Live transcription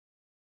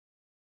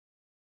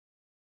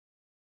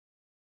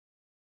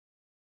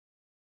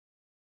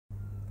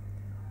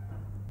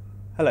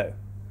Hello,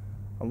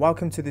 and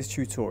welcome to this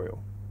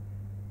tutorial.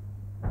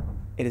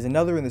 It is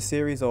another in the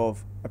series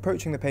of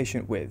Approaching the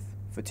Patient With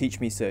for Teach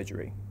Me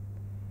Surgery.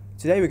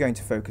 Today we're going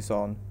to focus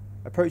on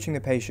approaching the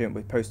patient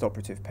with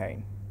post-operative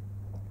pain.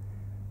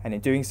 And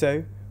in doing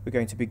so, we're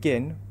going to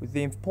begin with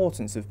the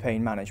importance of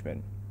pain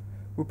management.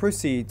 We'll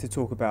proceed to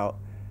talk about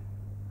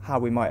how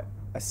we might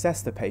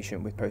assess the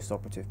patient with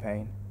post-operative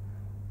pain,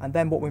 and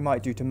then what we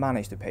might do to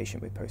manage the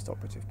patient with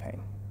post-operative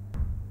pain.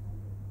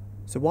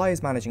 So why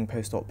is managing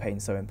post-op pain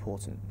so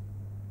important?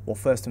 Well,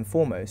 first and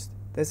foremost,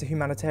 there's a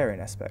humanitarian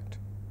aspect.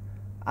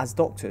 As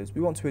doctors, we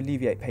want to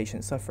alleviate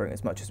patient suffering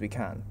as much as we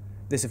can.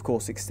 This, of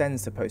course,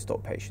 extends to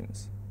post-op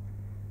patients.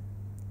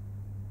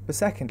 But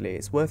secondly,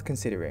 it's worth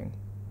considering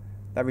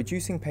that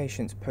reducing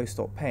patients'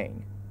 post-op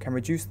pain can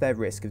reduce their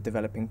risk of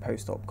developing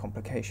post-op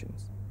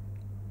complications.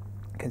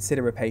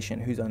 Consider a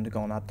patient who's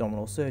undergone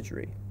abdominal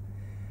surgery.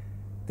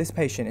 This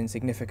patient in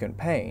significant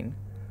pain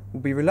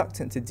will be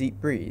reluctant to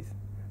deep breathe,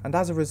 and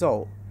as a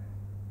result,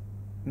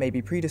 may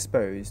be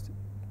predisposed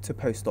to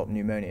post-op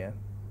pneumonia.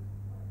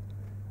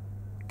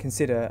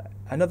 Consider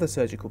another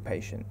surgical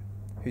patient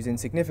who's in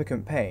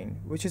significant pain,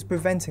 which is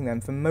preventing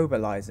them from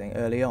mobilizing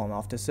early on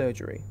after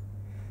surgery.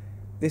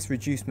 This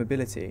reduced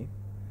mobility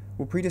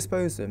will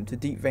predispose them to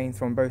deep vein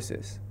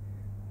thrombosis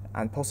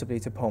and possibly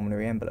to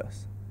pulmonary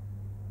embolus.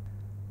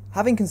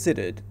 Having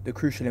considered the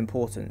crucial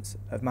importance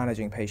of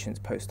managing patients'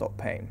 post-op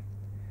pain,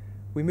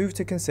 we move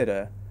to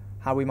consider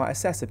how we might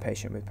assess a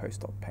patient with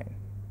post-op pain.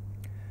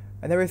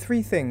 And there are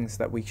three things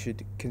that we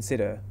should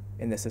consider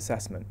in this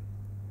assessment.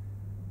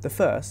 The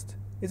first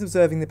is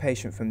observing the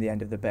patient from the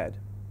end of the bed.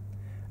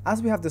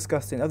 As we have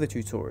discussed in other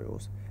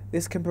tutorials,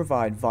 this can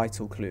provide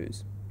vital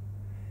clues.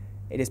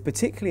 It is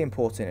particularly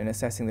important in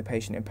assessing the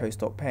patient in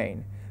post-op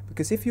pain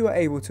because if you are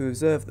able to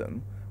observe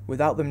them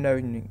without them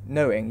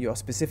knowing you are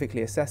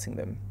specifically assessing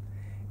them,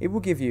 it will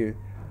give you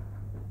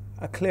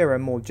a clearer,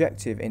 more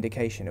objective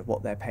indication of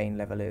what their pain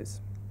level is.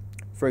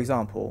 For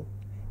example,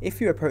 if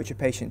you approach a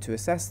patient to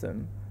assess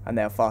them and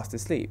they are fast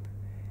asleep,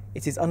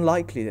 it is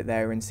unlikely that they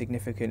are in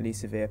significantly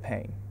severe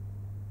pain.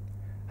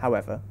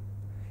 However,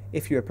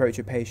 if you approach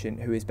a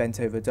patient who is bent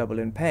over double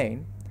in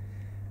pain,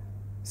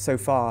 so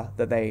far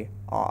that they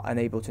are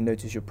unable to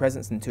notice your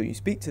presence until you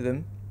speak to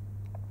them,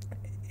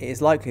 it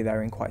is likely they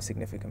are in quite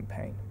significant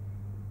pain.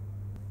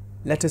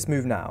 Let us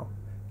move now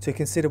to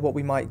consider what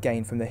we might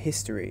gain from the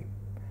history.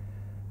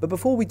 But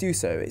before we do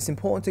so, it's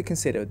important to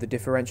consider the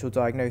differential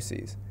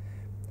diagnoses,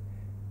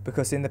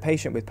 because in the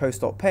patient with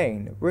post-op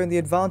pain, we're in the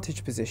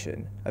advantaged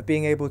position of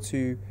being able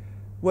to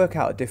work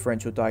out a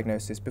differential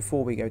diagnosis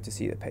before we go to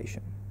see the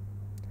patient.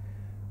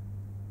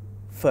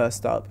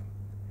 First up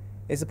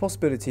is the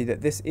possibility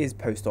that this is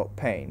post-op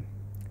pain.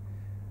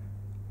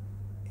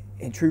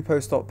 In true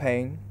post-op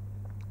pain,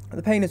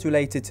 the pain is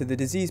related to the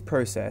disease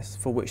process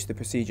for which the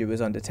procedure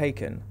was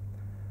undertaken,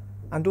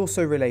 and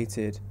also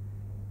related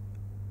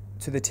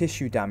to the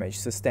tissue damage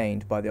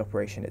sustained by the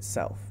operation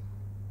itself.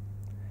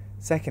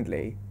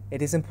 Secondly,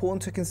 it is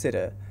important to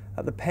consider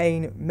that the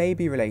pain may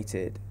be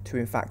related to,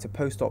 in fact, a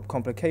post-op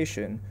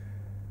complication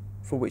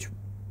for which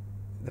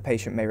the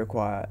patient may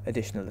require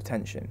additional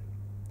attention.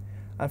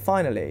 And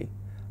finally,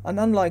 an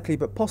unlikely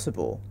but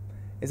possible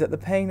is that the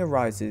pain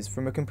arises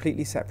from a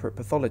completely separate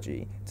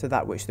pathology to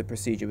that which the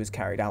procedure was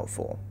carried out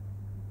for.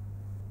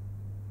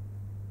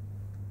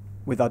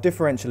 With our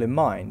differential in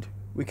mind,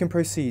 we can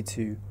proceed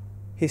to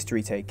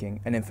history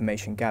taking and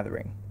information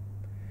gathering.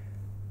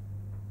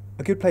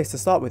 A good place to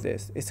start with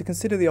this is to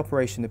consider the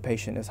operation the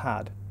patient has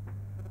had,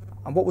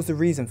 and what was the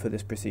reason for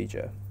this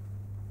procedure.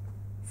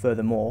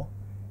 Furthermore,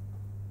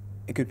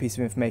 a good piece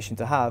of information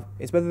to have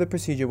is whether the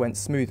procedure went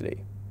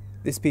smoothly.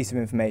 This piece of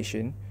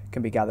information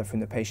can be gathered from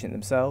the patient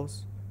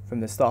themselves,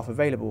 from the staff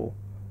available,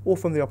 or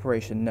from the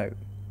operation note.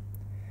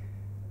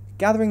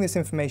 Gathering this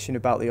information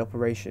about the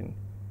operation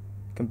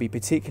can be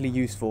particularly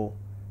useful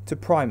to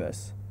prime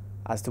us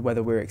as to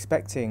whether we're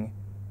expecting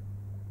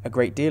a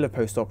great deal of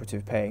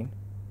post-operative pain,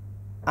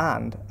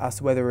 and as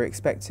to whether we're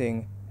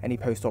expecting any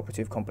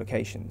post-operative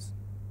complications.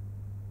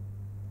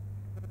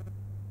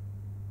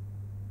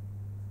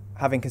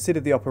 Having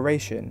considered the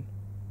operation,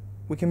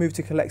 we can move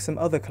to collect some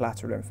other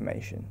collateral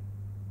information.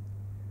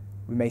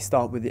 We may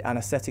start with the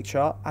anaesthetic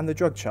chart and the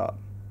drug chart.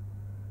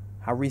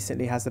 How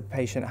recently has the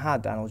patient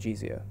had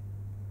analgesia?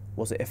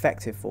 Was it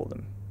effective for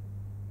them?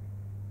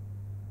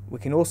 We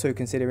can also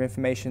consider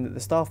information that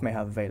the staff may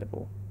have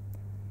available.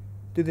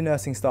 Do the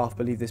nursing staff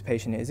believe this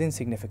patient is in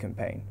significant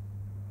pain?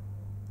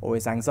 Or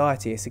is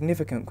anxiety a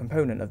significant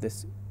component of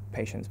this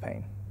patient's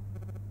pain?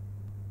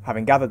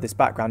 Having gathered this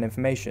background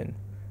information,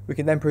 we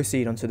can then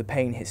proceed on to the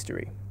pain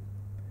history.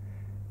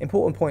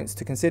 Important points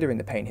to consider in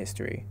the pain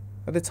history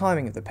are the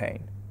timing of the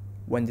pain,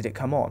 when did it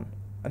come on,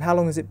 and how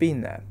long has it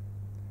been there.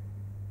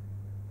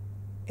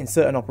 In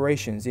certain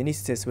operations, the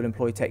anaesthetist will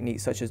employ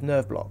techniques such as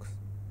nerve blocks,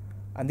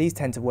 and these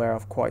tend to wear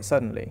off quite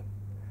suddenly.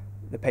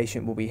 The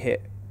patient will be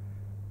hit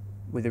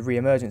with a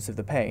re-emergence of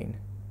the pain,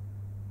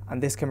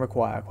 and this can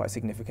require quite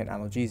significant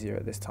analgesia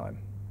at this time.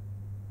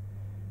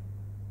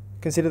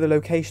 Consider the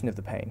location of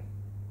the pain.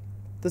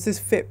 Does this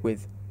fit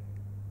with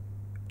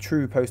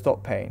true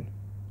post-op pain,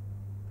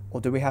 or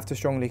do we have to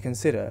strongly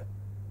consider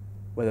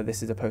whether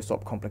this is a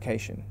post-op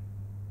complication?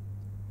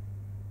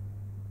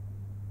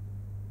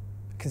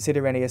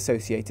 Consider any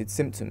associated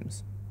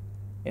symptoms.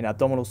 In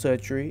abdominal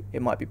surgery,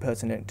 it might be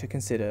pertinent to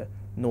consider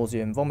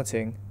nausea and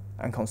vomiting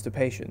and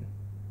constipation.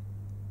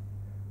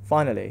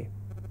 Finally,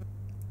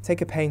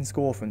 take a pain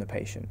score from the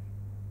patient.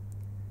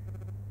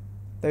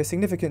 There is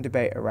significant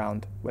debate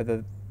around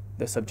whether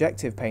the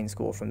subjective pain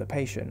score from the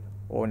patient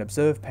or an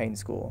observed pain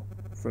score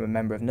from a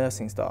member of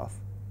nursing staff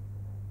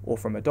or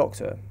from a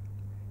doctor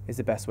is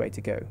the best way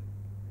to go,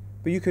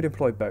 but you could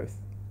employ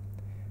both.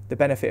 The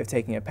benefit of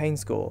taking a pain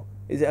score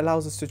is it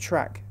allows us to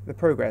track the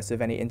progress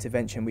of any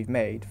intervention we've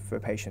made for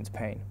a patient's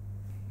pain.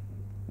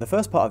 The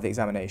first part of the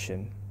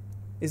examination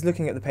is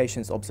looking at the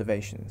patient's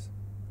observations.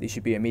 These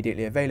should be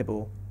immediately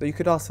available, though you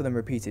could ask for them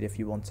repeated if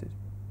you wanted.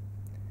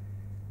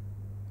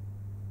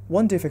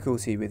 One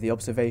difficulty with the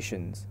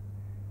observations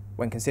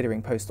when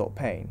considering post-op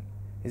pain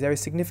is there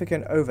is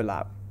significant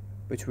overlap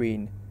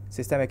between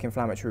systemic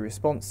inflammatory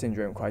response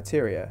syndrome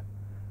criteria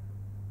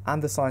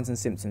and the signs and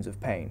symptoms of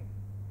pain.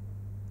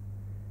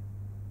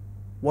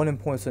 One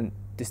important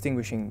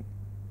distinguishing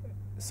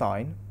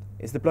sign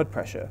is the blood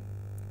pressure.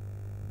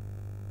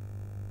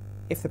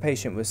 If the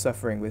patient was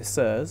suffering with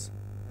SIRS,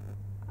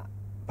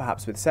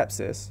 perhaps with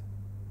sepsis,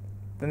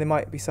 then they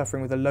might be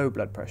suffering with a low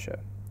blood pressure.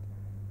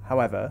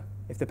 However,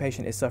 if the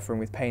patient is suffering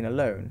with pain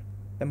alone,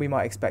 then we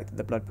might expect that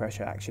the blood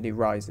pressure actually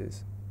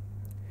rises.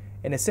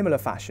 In a similar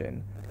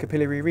fashion,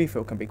 capillary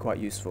refill can be quite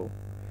useful.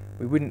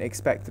 We wouldn't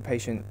expect the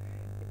patient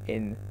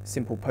in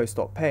simple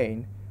post-op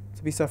pain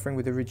to be suffering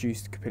with a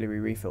reduced capillary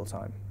refill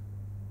time.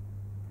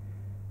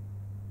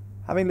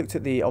 Having looked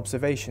at the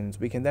observations,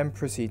 we can then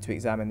proceed to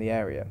examine the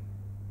area.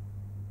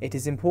 It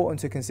is important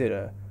to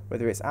consider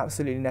whether it's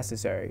absolutely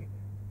necessary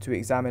to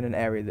examine an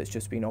area that's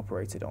just been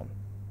operated on.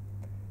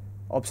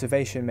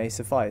 Observation may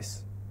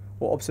suffice,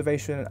 or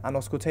observation and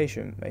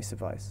auscultation may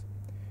suffice.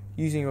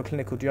 Using your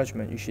clinical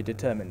judgment, you should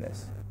determine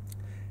this.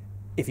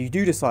 If you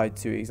do decide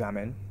to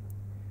examine,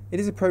 it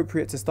is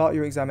appropriate to start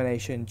your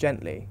examination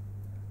gently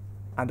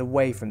and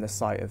away from the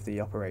site of the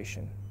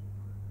operation.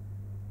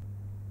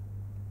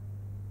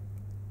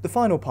 The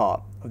final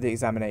part of the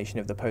examination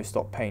of the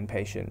post-op pain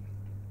patient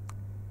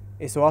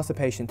is to ask the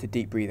patient to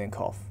deep breathe and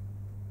cough.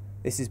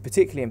 This is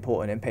particularly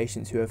important in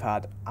patients who have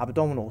had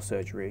abdominal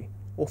surgery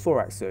or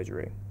thorax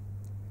surgery.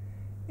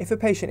 If a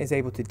patient is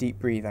able to deep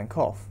breathe and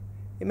cough,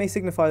 it may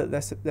signify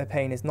that their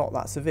pain is not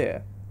that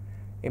severe.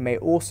 It may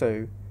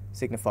also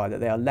signify that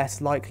they are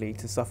less likely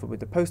to suffer with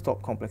the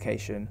post-op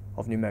complication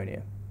of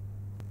pneumonia.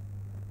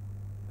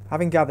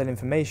 Having gathered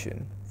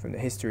information from the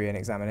history and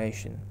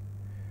examination,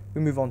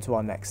 we move on to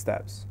our next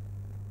steps.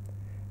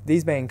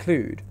 These may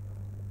include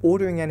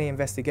ordering any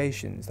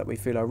investigations that we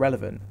feel are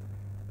relevant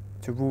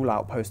to rule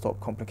out post-op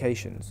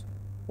complications,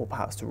 or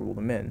perhaps to rule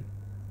them in,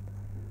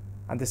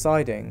 and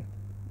deciding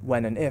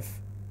when and if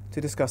to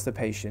discuss the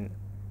patient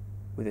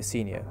with a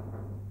senior.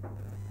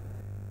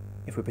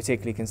 If we're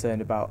particularly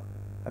concerned about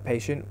a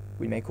patient,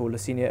 we may call a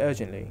senior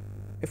urgently.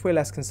 If we're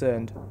less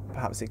concerned,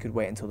 perhaps it could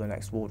wait until the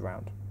next ward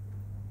round.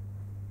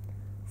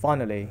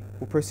 Finally,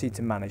 we'll proceed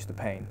to manage the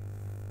pain.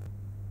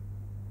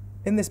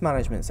 In this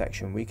management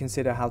section, we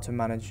consider how to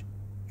manage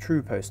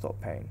true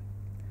post-op pain.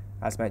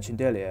 As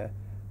mentioned earlier,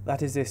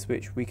 that is this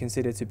which we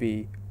consider to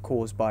be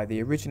caused by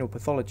the original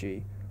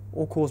pathology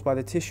or caused by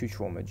the tissue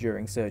trauma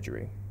during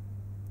surgery.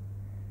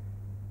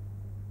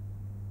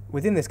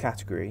 Within this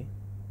category,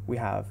 we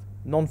have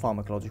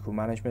non-pharmacological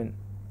management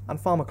and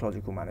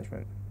pharmacological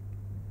management.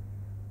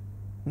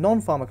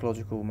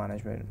 Non-pharmacological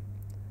management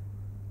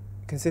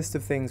consists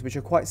of things which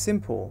are quite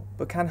simple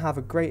but can have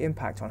a great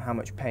impact on how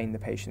much pain the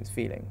patient's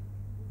feeling.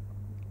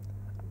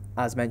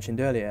 As mentioned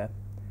earlier,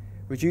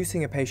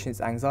 reducing a patient's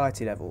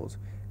anxiety levels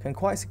can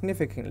quite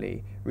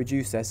significantly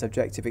reduce their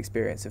subjective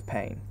experience of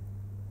pain.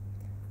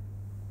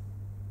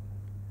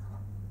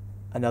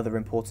 Another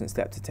important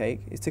step to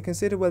take is to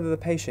consider whether the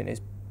patient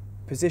is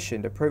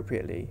positioned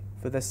appropriately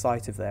for the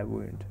site of their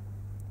wound.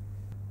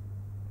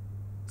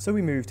 So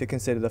we move to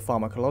consider the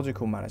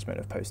pharmacological management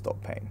of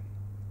post-op pain.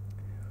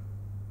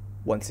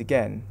 Once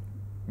again,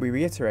 we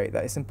reiterate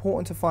that it's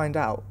important to find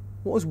out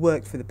what has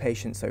worked for the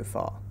patient so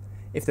far.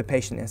 If the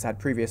patient has had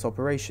previous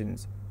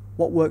operations,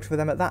 what worked for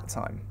them at that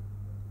time?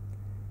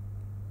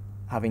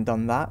 Having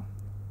done that,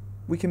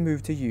 we can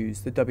move to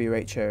use the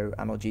WHO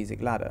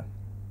analgesic ladder.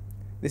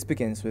 This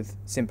begins with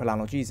simple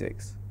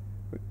analgesics,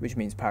 which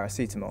means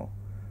paracetamol.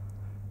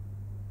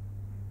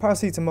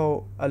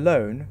 Paracetamol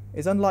alone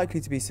is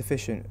unlikely to be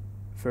sufficient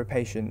for a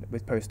patient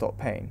with post-op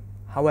pain.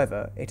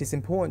 However, it is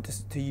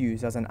important to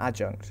use as an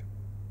adjunct.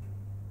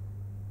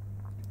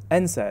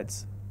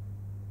 NSAIDs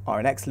are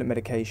an excellent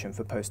medication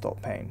for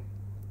post-op pain.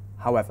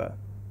 However,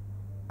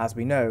 as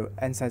we know,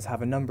 NSAIDs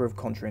have a number of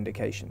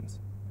contraindications.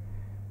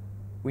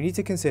 We need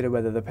to consider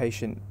whether the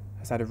patient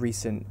has had a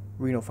recent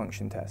renal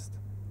function test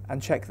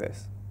and check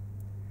this.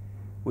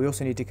 We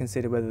also need to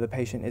consider whether the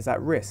patient is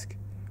at risk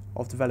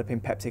of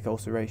developing peptic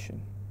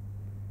ulceration.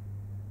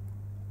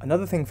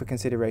 Another thing for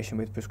consideration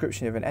with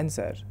prescription of an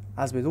NSAID,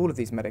 as with all of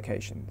these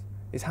medications,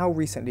 is how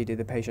recently did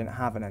the patient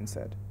have an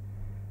NSAID.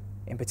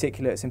 In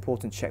particular, it's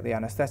important to check the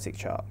anaesthetic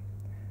chart,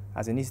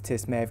 as an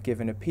anaesthetist may have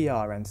given a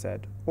PR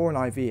NSAID or an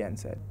IV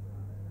NSAID.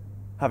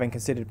 Having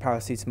considered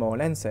paracetamol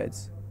and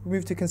NSAIDs, we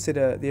move to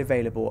consider the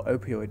available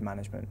opioid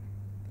management.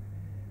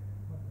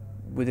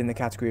 Within the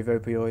category of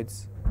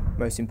opioids,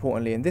 most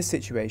importantly in this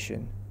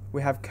situation,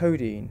 we have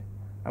codeine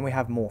and we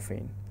have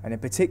morphine, and in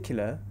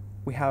particular,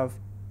 we have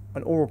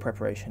an oral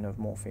preparation of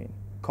morphine,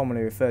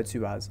 commonly referred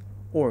to as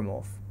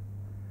Oromorph.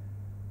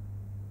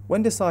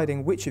 When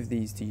deciding which of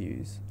these to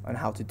use and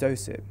how to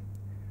dose it,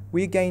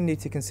 we again need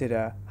to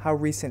consider how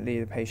recently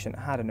the patient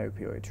had an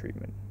opioid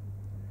treatment.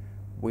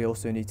 We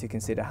also need to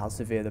consider how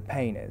severe the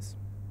pain is.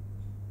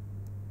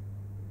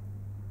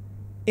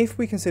 If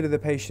we consider the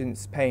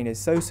patient's pain is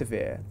so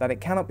severe that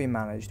it cannot be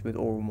managed with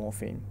oral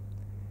morphine,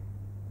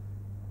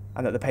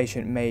 and that the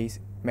patient may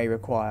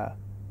require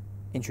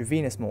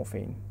intravenous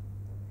morphine,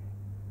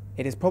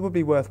 it is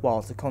probably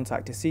worthwhile to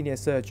contact a senior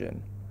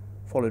surgeon,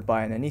 followed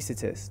by an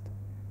anaesthetist,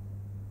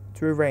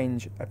 to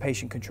arrange a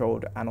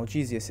patient-controlled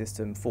analgesia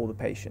system for the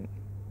patient.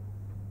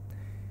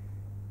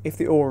 If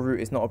the oral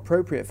route is not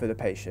appropriate for the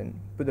patient,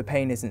 but the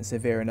pain isn't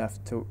severe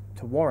enough to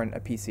warrant a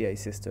PCA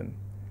system,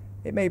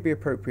 it may be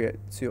appropriate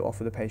to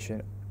offer the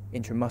patient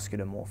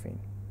intramuscular morphine.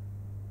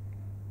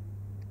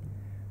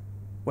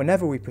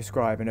 Whenever we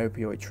prescribe an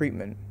opioid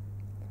treatment,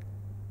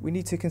 we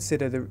need to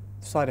consider the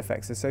side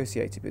effects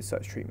associated with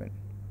such treatment.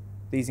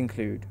 These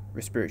include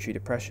respiratory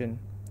depression,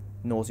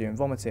 nausea and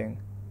vomiting,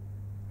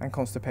 and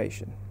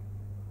constipation.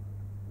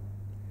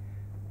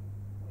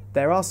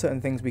 There are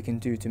certain things we can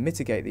do to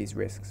mitigate these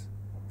risks,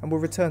 and we'll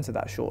return to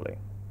that shortly.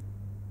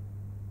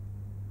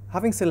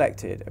 Having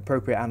selected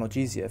appropriate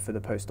analgesia for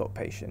the post-op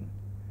patient,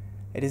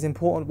 it is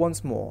important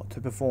once more to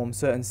perform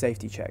certain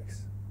safety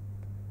checks.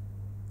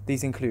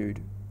 These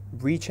include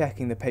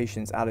rechecking the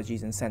patient's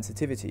allergies and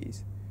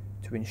sensitivities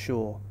to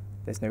ensure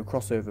there's no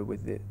crossover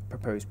with the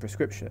proposed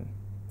prescription,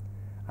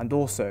 and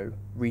also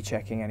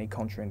rechecking any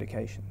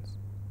contraindications.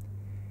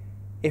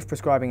 If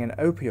prescribing an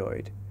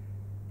opioid,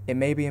 it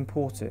may be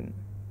important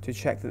to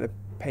check that the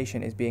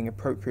patient is being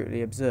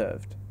appropriately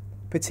observed,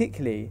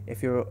 particularly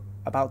if you're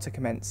about to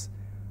commence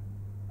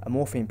a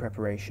morphine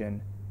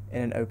preparation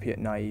in an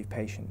opiate-naive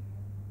patient.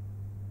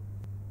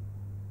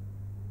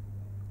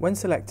 When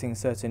selecting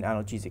certain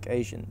analgesic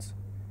agents,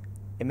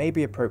 it may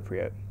be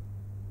appropriate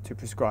to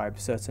prescribe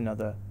certain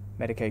other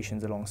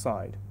medications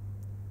alongside.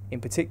 In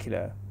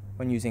particular,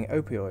 when using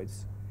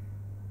opioids,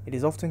 it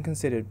is often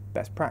considered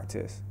best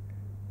practice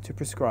to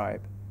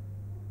prescribe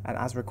an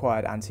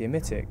as-required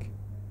antiemetic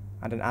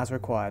and an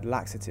as-required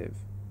laxative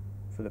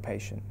for the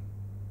patient.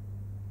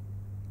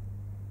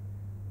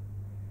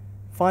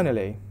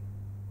 Finally,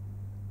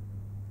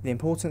 the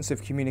importance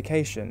of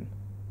communication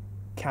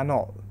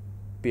cannot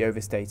be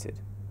overstated.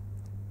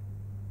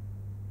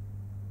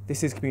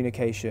 This is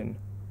communication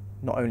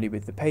not only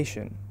with the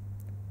patient,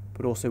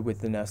 but also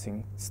with the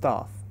nursing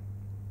staff.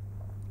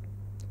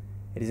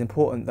 It is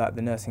important that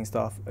the nursing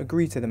staff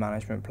agree to the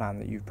management plan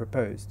that you've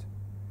proposed.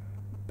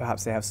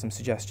 Perhaps they have some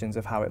suggestions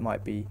of how it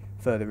might be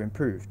further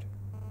improved.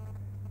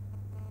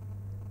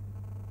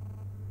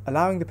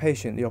 Allowing the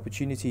patient the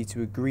opportunity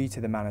to agree to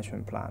the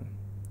management plan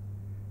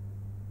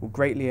will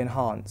greatly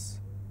enhance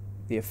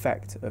the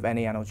effect of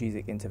any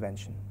analgesic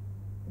intervention.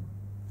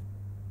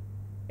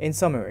 In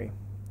summary,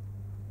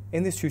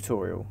 in this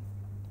tutorial,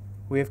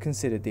 we have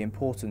considered the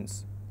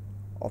importance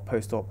of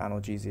post-op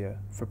analgesia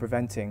for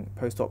preventing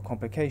post-op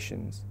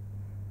complications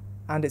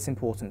and its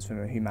importance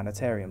from a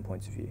humanitarian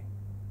point of view.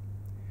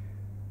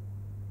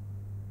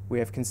 We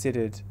have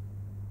considered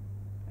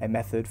a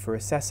method for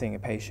assessing a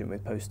patient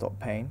with post-op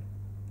pain,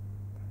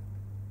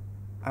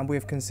 and we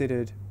have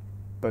considered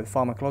both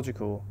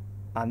pharmacological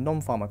and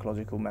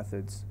non-pharmacological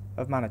methods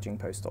of managing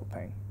post-op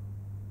pain.